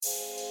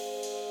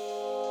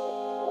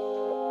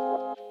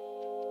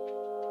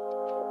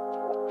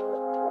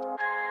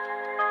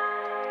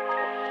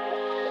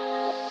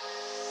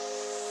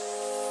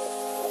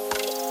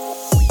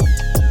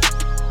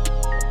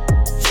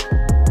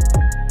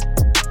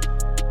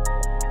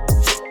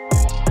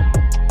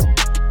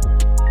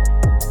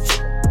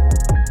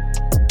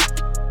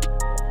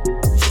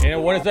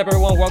What is up,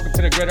 everyone? Welcome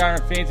to the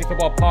Gridiron Fantasy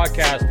Football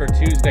Podcast for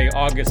Tuesday,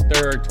 August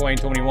 3rd,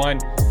 2021.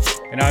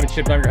 And I'm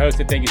Chip, I'm your host,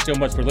 and thank you so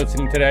much for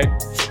listening today.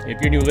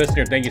 If you're a new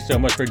listener, thank you so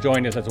much for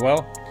joining us as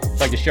well. If you'd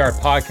like to share our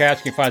podcast,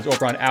 you can find us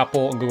over on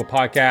Apple and Google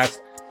Podcasts,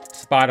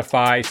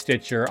 Spotify,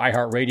 Stitcher,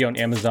 iHeartRadio, and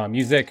Amazon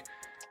Music. If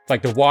you'd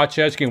like to watch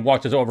us, you can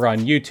watch us over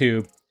on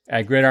YouTube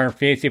at Gridiron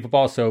Fantasy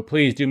Football. So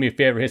please do me a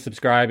favor, hit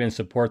subscribe and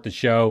support the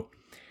show.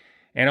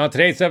 And on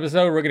today's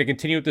episode, we're going to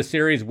continue with the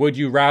series, Would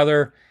You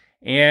Rather?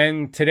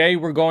 And today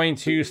we're going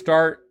to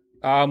start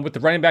with the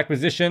running back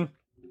position.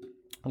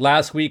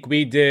 Last week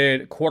we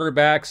did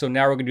quarterback, so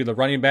now we're going to do the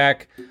running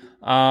back.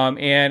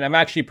 And I'm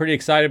actually pretty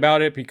excited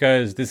about it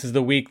because this is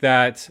the week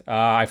that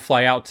I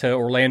fly out to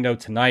Orlando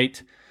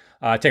tonight.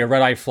 Take a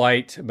red-eye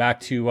flight back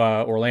to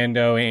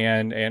Orlando,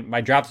 and my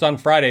draft is on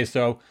Friday.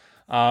 So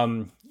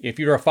if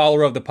you're a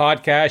follower of the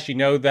podcast, you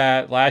know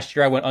that last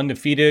year I went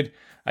undefeated.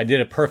 I did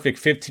a perfect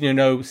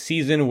 15-0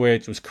 season,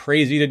 which was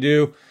crazy to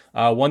do.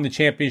 Won the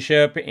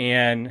championship,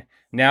 and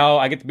now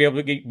I get to be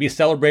able to be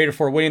celebrated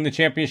for winning the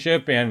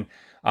championship. And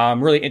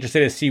I'm really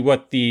interested to see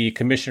what the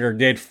commissioner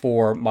did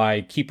for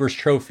my keeper's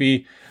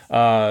trophy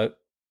for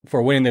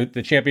winning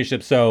the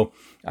championship. So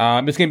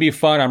it's going to be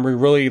fun. I'm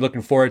really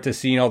looking forward to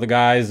seeing all the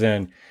guys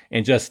and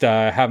just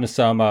having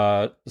some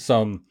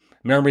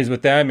memories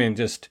with them and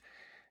just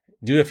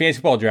do the fantasy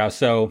football draft.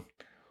 So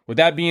with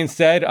that being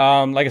said,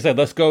 like I said,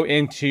 let's go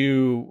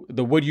into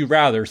the Would You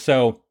Rather.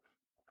 So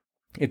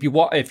if you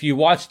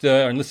watched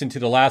or listened to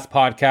the last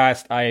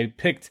podcast, I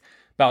picked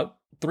about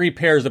 3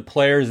 pairs of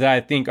players that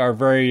I think are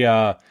very,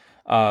 guys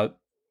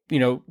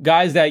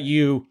that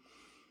you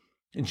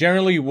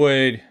generally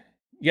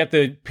you have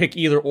to pick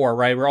either or,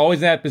 right? We're always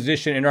in that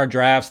position in our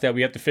drafts that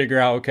we have to figure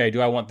out, okay,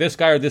 do I want this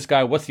guy or this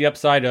guy? What's the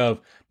upside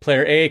of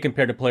player A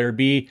compared to player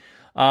B?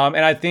 And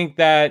I think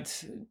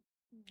that,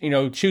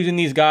 choosing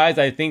these guys,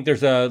 I think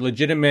there's a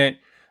legitimate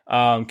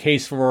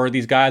case for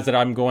these guys that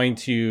I'm going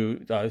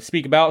to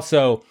speak about.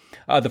 So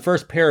the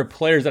first pair of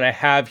players that I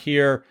have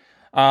here,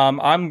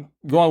 I'm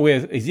going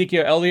with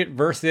Ezekiel Elliott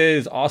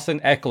versus Austin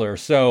Ekeler.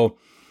 So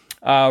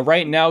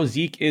right now,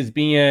 Zeke is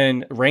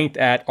being ranked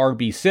at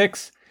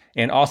RB6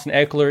 and Austin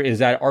Ekeler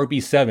is at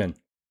RB7.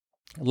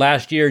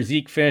 Last year,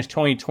 Zeke finished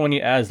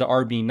 2020 as the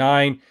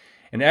RB9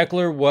 and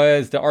Ekeler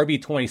was the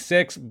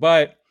RB26,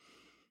 but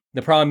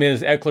the problem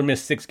is Ekeler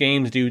missed 6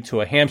 games due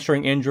to a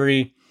hamstring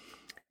injury.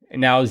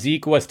 Now,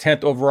 Zeke was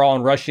 10th overall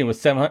in rushing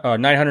with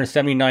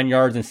 979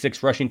 yards and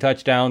 6 rushing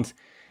touchdowns.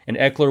 And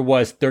Ekeler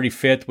was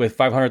 35th with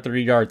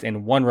 530 yards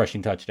and 1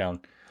 rushing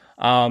touchdown.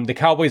 The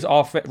Cowboys'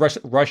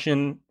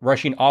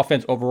 rushing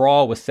offense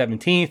overall was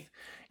 17th.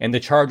 And the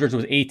Chargers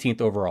was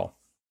 18th overall.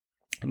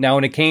 Now,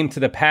 when it came to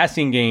the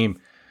passing game,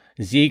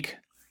 Zeke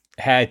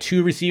had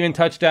 2 receiving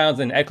touchdowns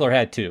and Ekeler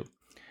had 2.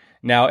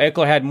 Now,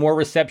 Ekeler had more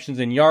receptions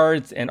and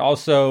yards, and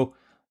also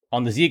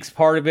on the Zeke's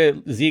part of it,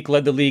 Zeke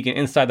led the league in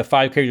inside the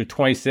 5 carries with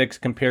 26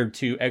 compared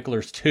to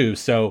Ekeler's 2.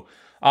 So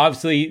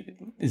obviously,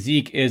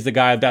 Zeke is the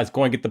guy that's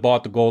going to get the ball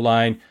at the goal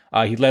line.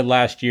 He led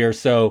last year,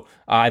 so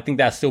I think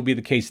that'll still be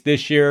the case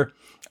this year.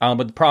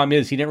 But the problem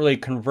is he didn't really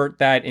convert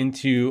that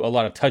into a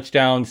lot of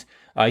touchdowns.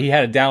 He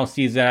had a down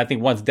season. I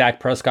think once Dak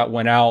Prescott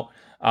went out,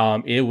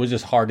 it was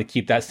just hard to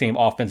keep that same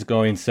offense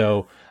going.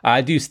 So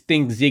I do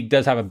think Zeke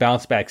does have a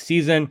bounce back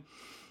season.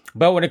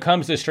 But when it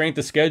comes to strength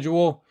of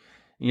schedule,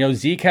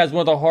 Zeke has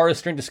one of the hardest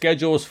strength of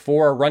schedules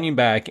for a running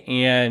back,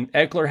 and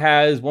Ekeler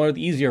has one of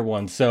the easier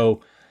ones. So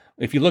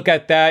if you look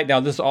at that, now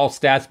this is all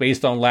stats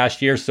based on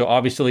last year, so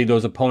obviously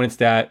those opponents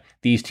that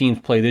these teams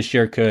play this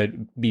year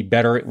could be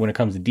better when it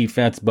comes to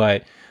defense,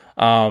 but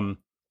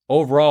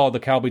overall, the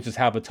Cowboys just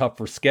have a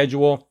tougher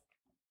schedule.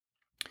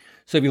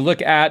 So if you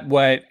look at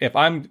if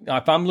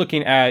I'm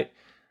looking at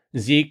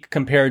Zeke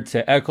compared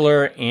to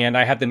Ekeler, and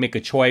I have to make a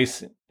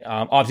choice.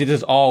 Obviously, this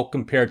is all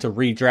compared to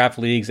redraft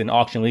leagues and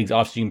auction leagues.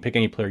 Obviously, you can pick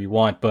any player you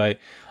want, but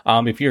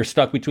if you're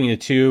stuck between the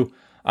two,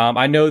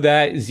 I know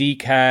that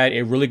Zeke had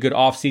a really good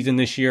offseason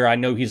this year. I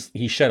know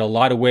he shed a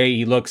lot of weight.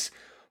 He looks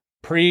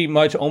pretty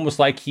much almost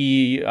like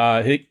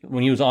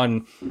when he was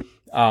on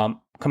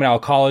coming out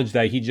of college,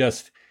 that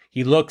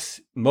he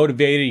looks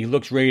motivated. He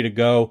looks ready to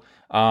go.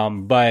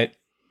 But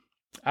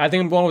I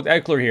think I'm going with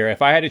Ekeler here.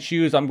 If I had to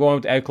choose, I'm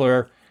going with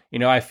Ekeler.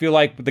 I feel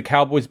like with the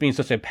Cowboys being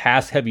such a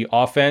pass-heavy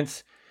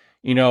offense,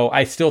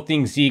 I still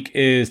think Zeke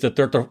is the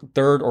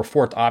third or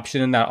fourth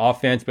option in that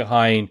offense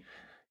behind,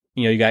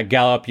 you got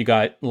Gallup, you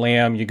got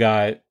Lamb, you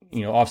got,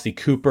 obviously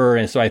Cooper.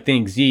 And so I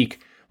think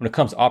Zeke, when it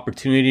comes to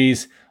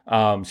opportunities,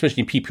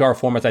 especially in PPR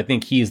formats, I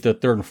think he's the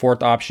third and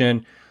fourth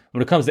option.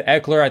 When it comes to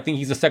Ekeler, I think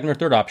he's the second or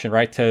third option,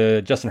 right,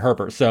 to Justin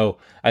Herbert. So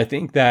I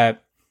think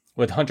that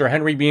with Hunter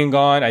Henry being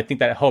gone, I think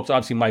that helps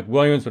obviously Mike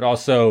Williams, but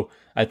also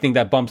I think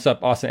that bumps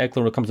up Austin Ekeler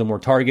when it comes to more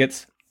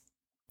targets.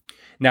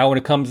 Now, when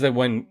it comes to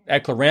when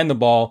Ekeler ran the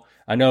ball,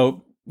 I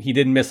know he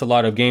didn't miss a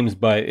lot of games,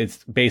 but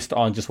it's based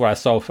on just what I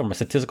saw from a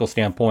statistical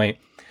standpoint.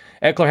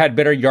 Ekeler had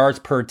better yards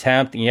per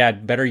attempt, and he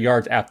had better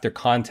yards after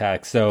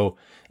contact. So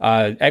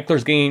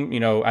Eckler's game,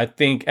 I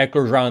think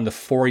Eckler's around the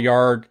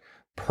 4-yard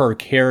per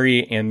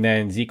carry, and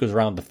then Zeke was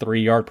around the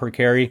 3-yard per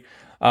carry.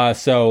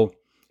 So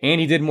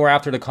and he did more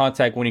after the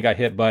contact when he got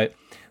hit. But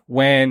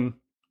when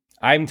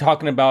I'm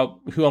talking about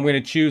who I'm going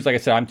to choose, like I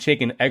said, I'm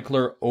taking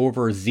Ekeler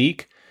over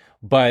Zeke.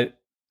 But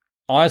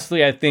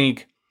honestly, I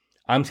think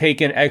I'm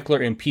taking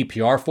Ekeler in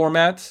PPR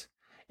formats,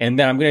 and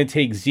then I'm going to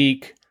take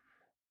Zeke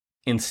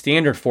in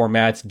standard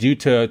formats due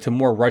to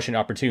more rushing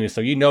opportunities.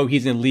 So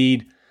he's in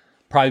lead,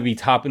 probably be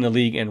top in the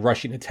league in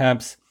rushing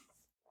attempts.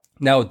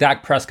 Now, with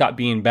Dak Prescott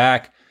being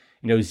back,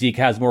 Zeke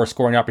has more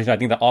scoring opportunities. I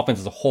think the offense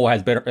as a whole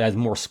has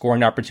more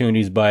scoring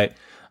opportunities, but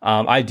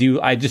I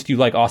just do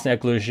like Austin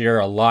Ekeler this year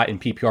a lot in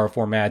PPR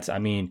formats. I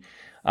mean,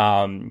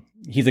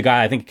 he's a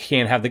guy I think he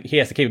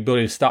has the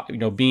capability to stop,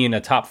 being a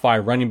top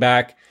 5 running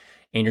back,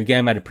 and you're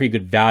getting him at a pretty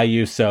good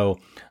value. So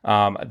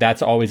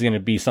that's always going to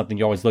be something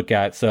you always look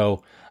at.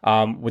 So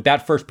with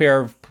that first pair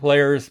of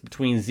players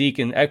between Zeke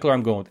and Ekeler,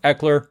 I'm going with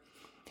Ekeler.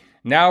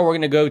 Now we're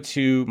going to go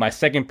to my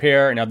second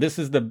pair. Now this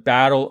is the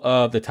battle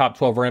of the top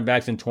 12 running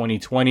backs in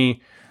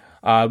 2020.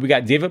 We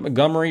got David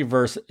Montgomery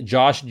versus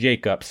Josh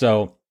Jacobs.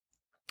 So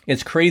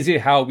it's crazy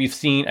how we've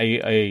seen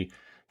a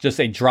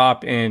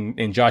drop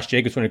in Josh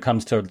Jacobs when it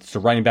comes to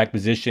running back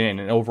position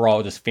and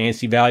overall just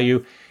fantasy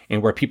value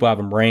and where people have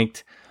him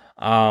ranked.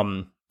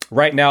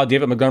 Right now,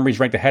 David Montgomery is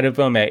ranked ahead of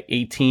him at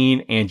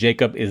 18, and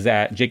Jacobs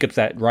at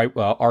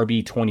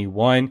RB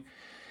 21.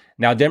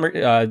 Now,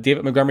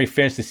 David Montgomery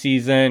finished the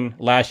season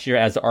last year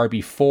as the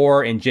RB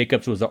 4, and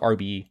Jacobs was the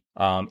RB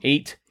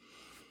 8.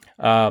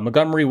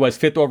 Montgomery was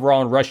 5th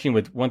overall in rushing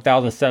with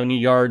 1,070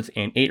 yards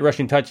and 8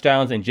 rushing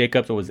touchdowns, and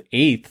Jacobs was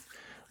 8th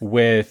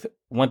with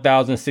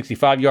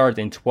 1,065 yards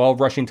and 12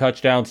 rushing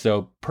touchdowns.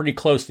 So pretty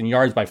close in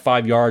yards by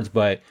 5 yards,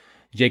 but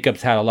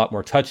Jacobs had a lot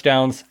more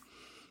touchdowns.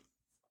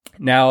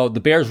 Now, the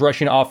Bears'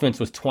 rushing offense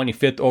was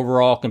 25th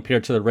overall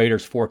compared to the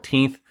Raiders'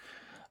 14th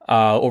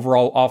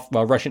overall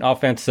rushing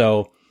offense.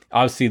 So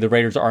obviously, the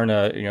Raiders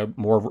aren't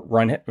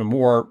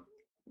more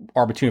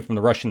opportunity from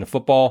the rushing the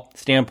football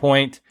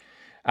standpoint.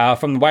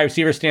 From the wide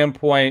receiver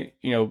standpoint,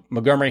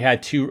 Montgomery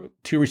had two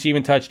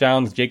receiving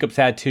touchdowns. Jacobs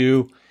had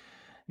 2.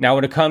 Now,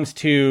 when it comes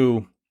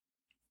to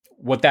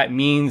what that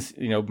means,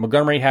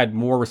 Montgomery had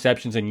more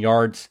receptions and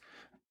yards,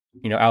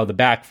 out of the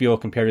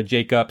backfield compared to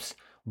Jacobs.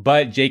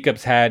 But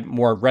Jacobs had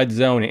more red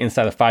zone and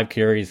inside the 5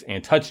 carries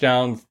and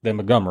touchdowns than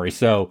Montgomery.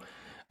 So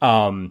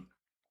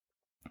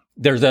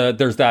there's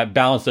that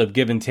balance of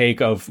give and take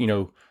of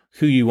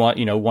who you want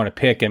to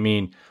pick. I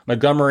mean,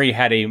 Montgomery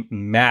had a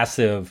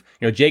massive.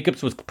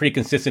 Jacobs was pretty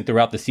consistent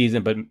throughout the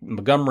season, but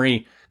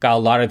Montgomery got a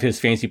lot of his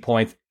fantasy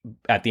points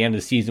at the end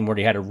of the season where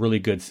he had a really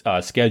good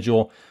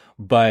schedule.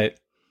 But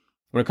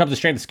when it comes to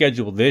strength of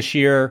schedule this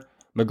year,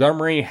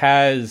 Montgomery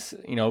has,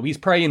 he's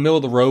probably in the middle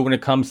of the road when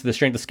it comes to the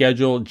strength of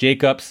schedule.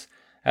 Jacobs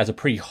has a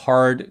pretty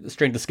hard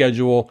strength of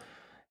schedule.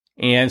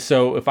 And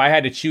so if I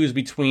had to choose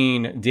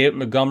between David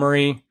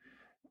Montgomery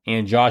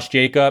and Josh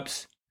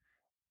Jacobs,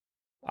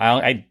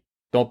 I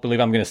don't believe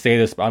I'm going to say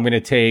this, but I'm going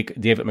to take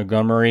David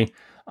Montgomery.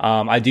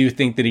 I do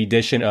think that the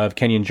addition of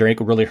Kenyon Drake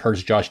really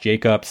hurts Josh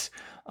Jacobs,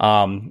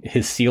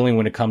 his ceiling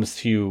when it comes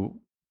to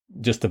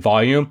just the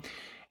volume.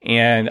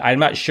 And I'm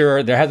not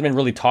sure, there hasn't been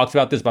really talks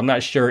about this, but I'm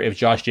not sure if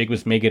Josh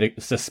Jacobs may get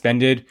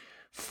suspended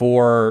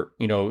for,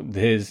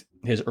 his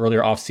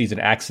earlier offseason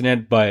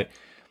accident. But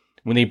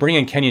when they bring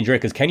in Kenyon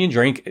Drake, because Kenyon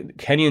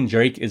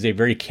Drake is a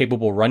very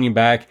capable running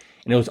back,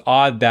 and it was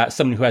odd that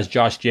someone who has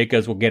Josh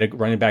Jacobs will get a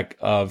running back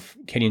of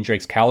Kenyon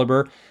Drake's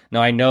caliber.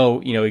 Now I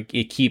know,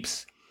 it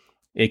keeps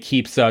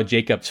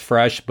Jacobs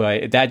fresh,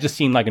 but that just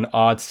seemed like an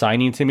odd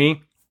signing to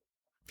me.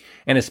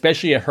 And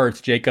especially it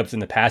hurts Jacobs in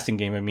the passing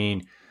game. I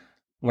mean,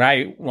 when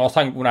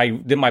I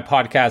did my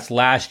podcast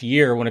last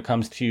year, when it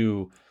comes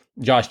to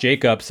Josh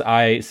Jacobs,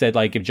 I said,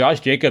 like, if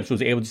Josh Jacobs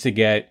was able to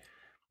get,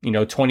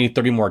 20,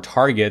 30 more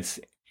targets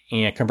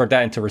and convert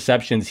that into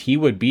receptions, he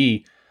would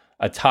be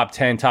a top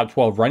 10, top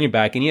 12 running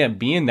back. And yet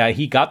being that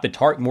he got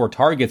the more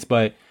targets,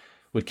 but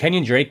with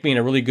Kenyon Drake being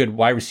a really good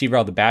wide receiver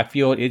out of the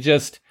backfield, it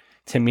just,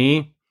 to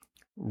me,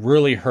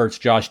 really hurts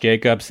Josh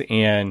Jacobs.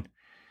 And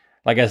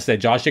like I said,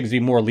 Josh Jacobs would be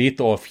more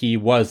lethal if he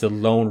was the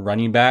lone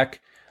running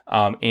back.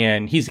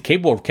 And he's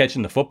capable of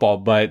catching the football,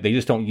 but they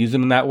just don't use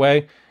him in that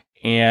way.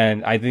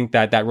 And I think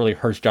that really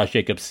hurts Josh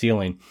Jacobs'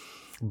 ceiling.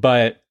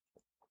 But,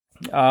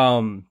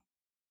 if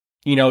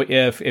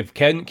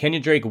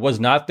Kenyon Drake was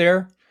not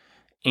there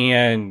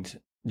and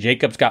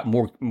Jacobs got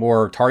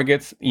more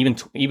targets,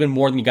 even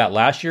more than he got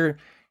last year,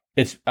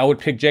 I would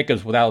pick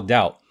Jacobs without a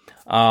doubt.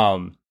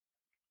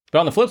 But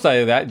on the flip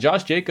side of that,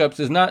 Josh Jacobs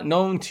is not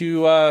known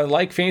to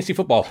like fantasy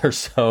footballers.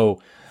 So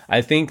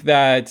I think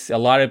that a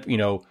lot of,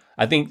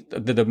 I think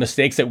the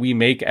mistakes that we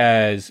make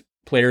as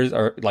players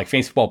or like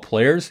fantasy football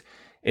players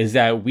is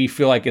that we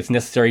feel like it's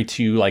necessary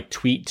to like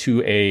tweet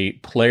to a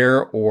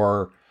player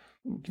or,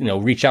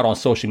 reach out on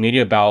social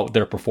media about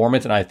their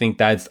performance. And I think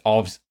that's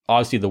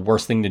obviously the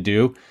worst thing to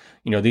do.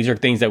 These are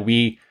things that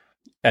we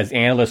as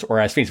analysts or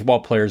as fantasy football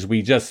players,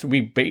 we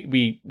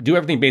do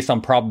everything based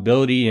on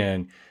probability.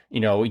 And,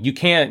 you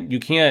can't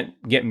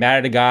get mad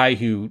at a guy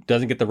who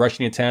doesn't get the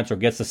rushing attempts or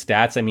gets the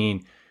stats. I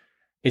mean,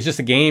 it's just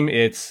a game.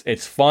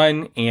 It's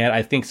fun. And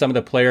I think some of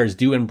the players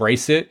do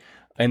embrace it.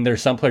 And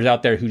there's some players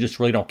out there who just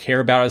really don't care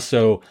about it.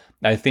 So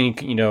I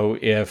think,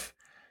 if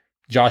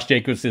Josh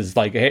Jacobs is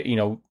like, hey,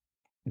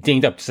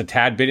 dinged up just a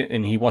tad bit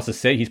and he wants to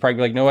sit, he's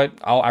probably like, you know what,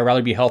 I'd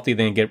rather be healthy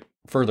than get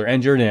further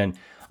injured. And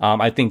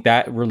I think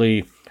that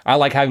really, I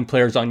like having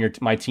players on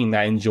my team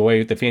that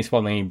enjoy the fantasy football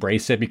and they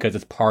embrace it because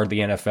it's part of the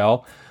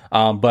NFL.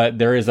 But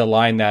there is a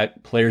line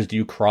that players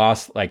do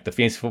cross, like the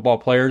fantasy football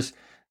players,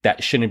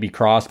 that shouldn't be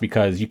crossed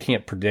because you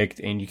can't predict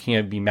and you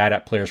can't be mad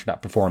at players for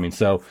not performing.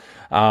 So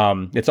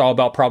it's all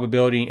about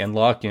probability and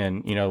luck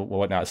and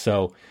whatnot.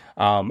 So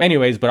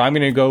anyways, but I'm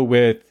going to go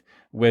with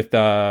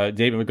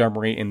David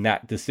Montgomery in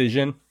that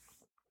decision.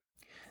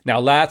 Now,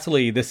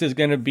 lastly, this is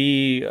going to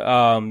be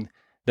the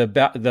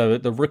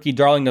rookie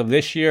darling of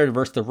this year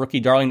versus the rookie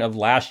darling of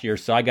last year.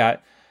 So I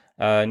got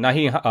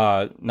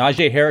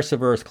Najee Harris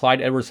versus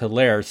Clyde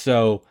Edwards-Helaire.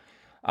 So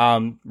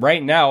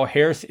right now,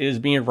 Harris is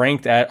being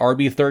ranked at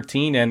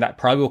RB13, and that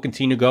probably will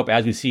continue to go up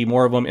as we see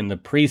more of them in the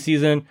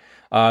preseason.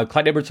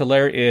 Clyde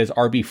Edwards-Helaire is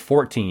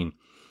RB14.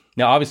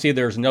 Now, obviously,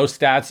 there's no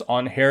stats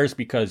on Harris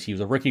because he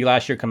was a rookie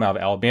last year coming out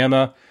of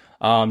Alabama.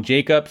 Clyde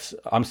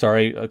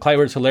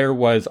Edwards-Helaire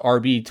was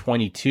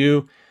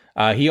RB22.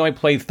 He only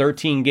played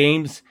 13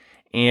 games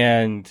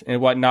and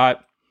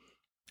whatnot.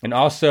 And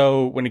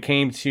also, when it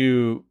came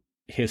to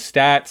his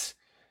stats,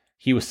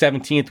 he was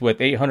 17th with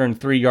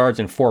 803 yards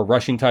and 4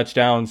 rushing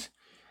touchdowns.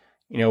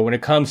 When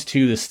it comes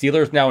to the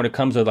Steelers now, when it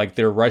comes to like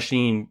their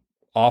rushing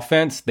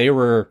offense, they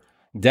were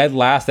dead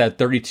last at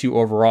 32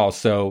 overall.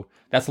 So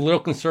that's a little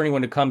concerning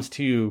when it comes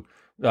to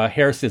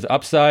Harris's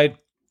upside.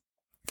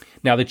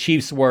 Now, the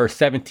Chiefs were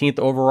 17th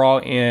overall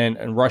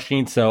in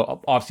rushing,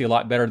 so obviously a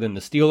lot better than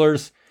the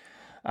Steelers.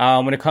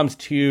 When it comes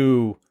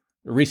to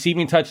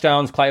receiving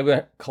touchdowns,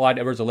 Clyde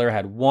Edwards-Helaire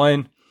had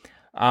 1.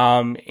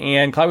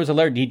 And Clyde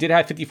Edwards-Helaire, he did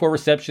have 54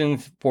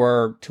 receptions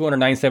for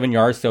 297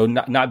 yards, so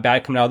not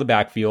bad coming out of the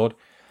backfield.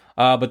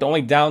 But the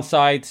only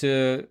downside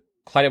to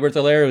Clyde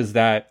Edwards-Helaire is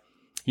that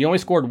he only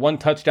scored 1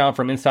 touchdown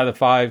from inside the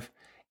 5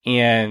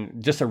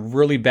 and just a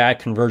really bad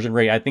conversion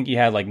rate. I think he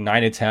had like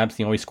 9 attempts.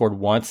 He only scored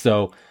once.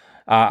 So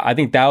I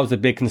think that was a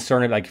big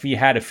concern. Like if he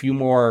had a few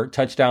more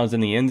touchdowns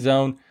in the end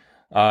zone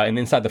and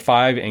inside the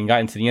 5 and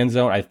got into the end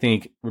zone, I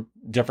think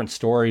different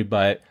story.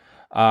 But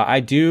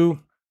I do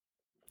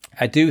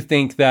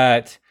think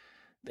that,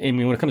 when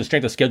it comes to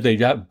strength of schedule,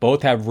 they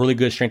both have really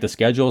good strength of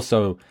schedule.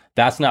 So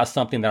that's not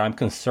something that I'm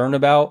concerned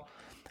about.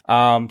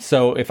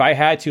 So if I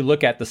had to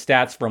look at the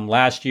stats from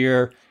last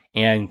year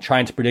and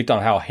trying to predict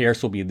on how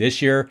Harris will be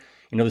this year,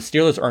 the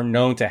Steelers are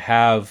known to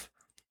have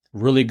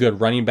really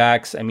good running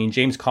backs.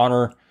 James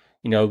Conner,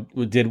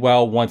 did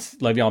well once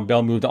Le'Veon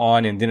Bell moved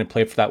on and didn't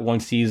play for that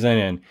one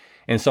season.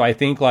 And so I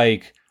think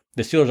like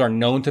the Steelers are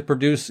known to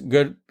produce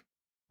good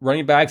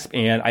running backs.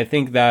 And I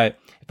think that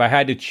if I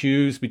had to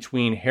choose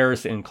between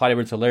Harris and Clyde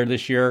Edwards-Helaire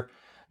this year,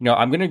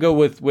 I'm going to go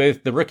with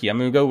the rookie. I'm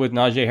going to go with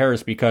Najee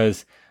Harris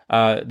because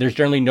there's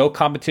generally no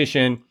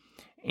competition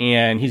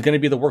and he's going to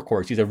be the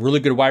workhorse. He's a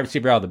really good wide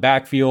receiver out of the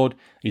backfield.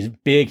 He's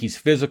big. He's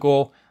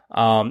physical.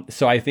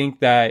 So I think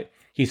that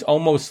he's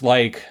almost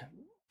like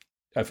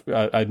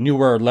a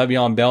newer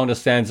Le'Veon Bell in the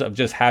sense of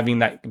just having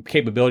that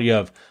capability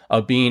of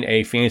being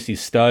a fantasy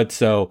stud.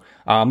 So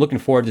I'm looking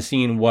forward to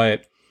seeing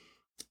what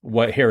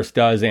Harris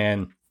does.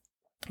 And,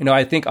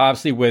 I think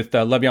obviously with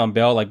Le'Veon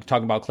Bell, like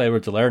talking about Clyde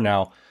Edwards-Helaire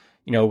now,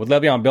 with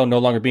Le'Veon Bell no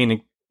longer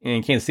being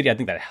in Kansas City, I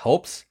think that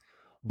helps.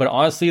 But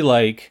honestly,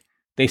 like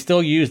they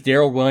still use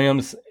Darrell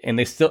Williams and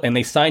they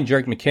signed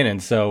Jerick McKinnon.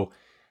 So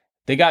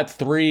they got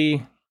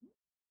three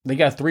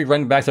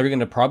running backs that are going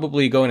to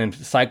probably go in and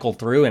cycle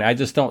through. And I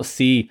just don't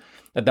see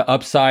that the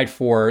upside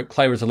for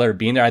Clyde Edwards-Helaire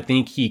being there. I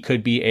think he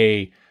could be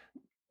a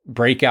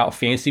breakout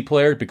fantasy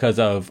player because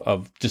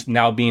of just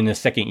now being in his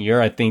second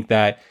year. I think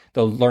that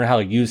they'll learn how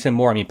to use him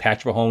more.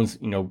 Patrick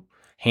Mahomes,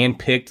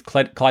 handpicked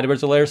Clyde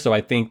Edwards-Helaire. So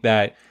I think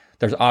that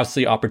there's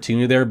obviously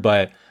opportunity there,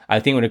 but I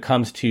think when it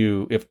comes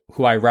to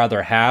who I'd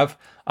rather have,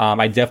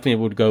 I definitely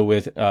would go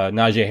with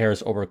Najee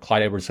Harris over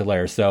Clyde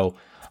Edwards-Helaire. So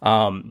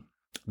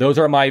those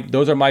are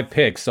my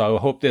picks. So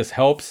I hope this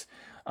helps.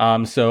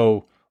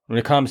 So when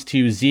it comes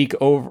to Zeke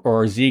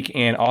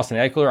and Austin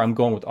Ekeler, I'm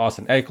going with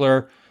Austin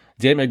Ekeler.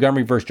 David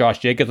Montgomery versus Josh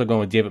Jacobs, I'm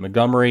going with David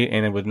Montgomery.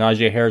 And then with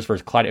Najee Harris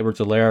versus Clyde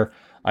Edwards-Helaire,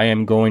 I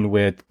am going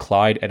with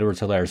Clyde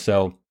Edwards-Helaire.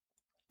 So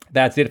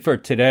that's it for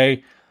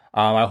today.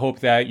 I hope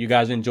that you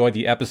guys enjoyed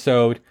the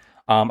episode.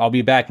 I'll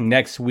be back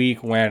next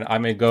week when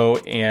I'm going to go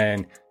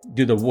and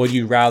do the would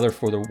you rather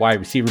for the wide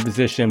receiver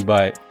position.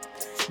 But,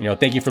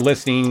 thank you for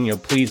listening.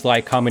 Please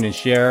like, comment, and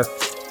share.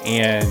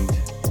 And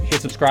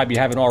hit subscribe if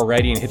you haven't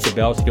already, and hit the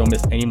bell so you don't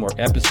miss any more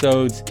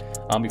episodes.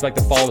 If you'd like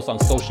to follow us on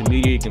social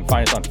media, you can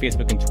find us on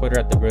Facebook and Twitter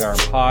at The Gridiron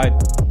Pod,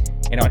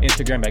 and on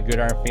Instagram at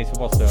Gridiron Fantasy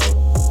Football.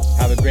 So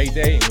have a great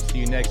day, and we'll see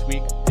you next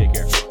week.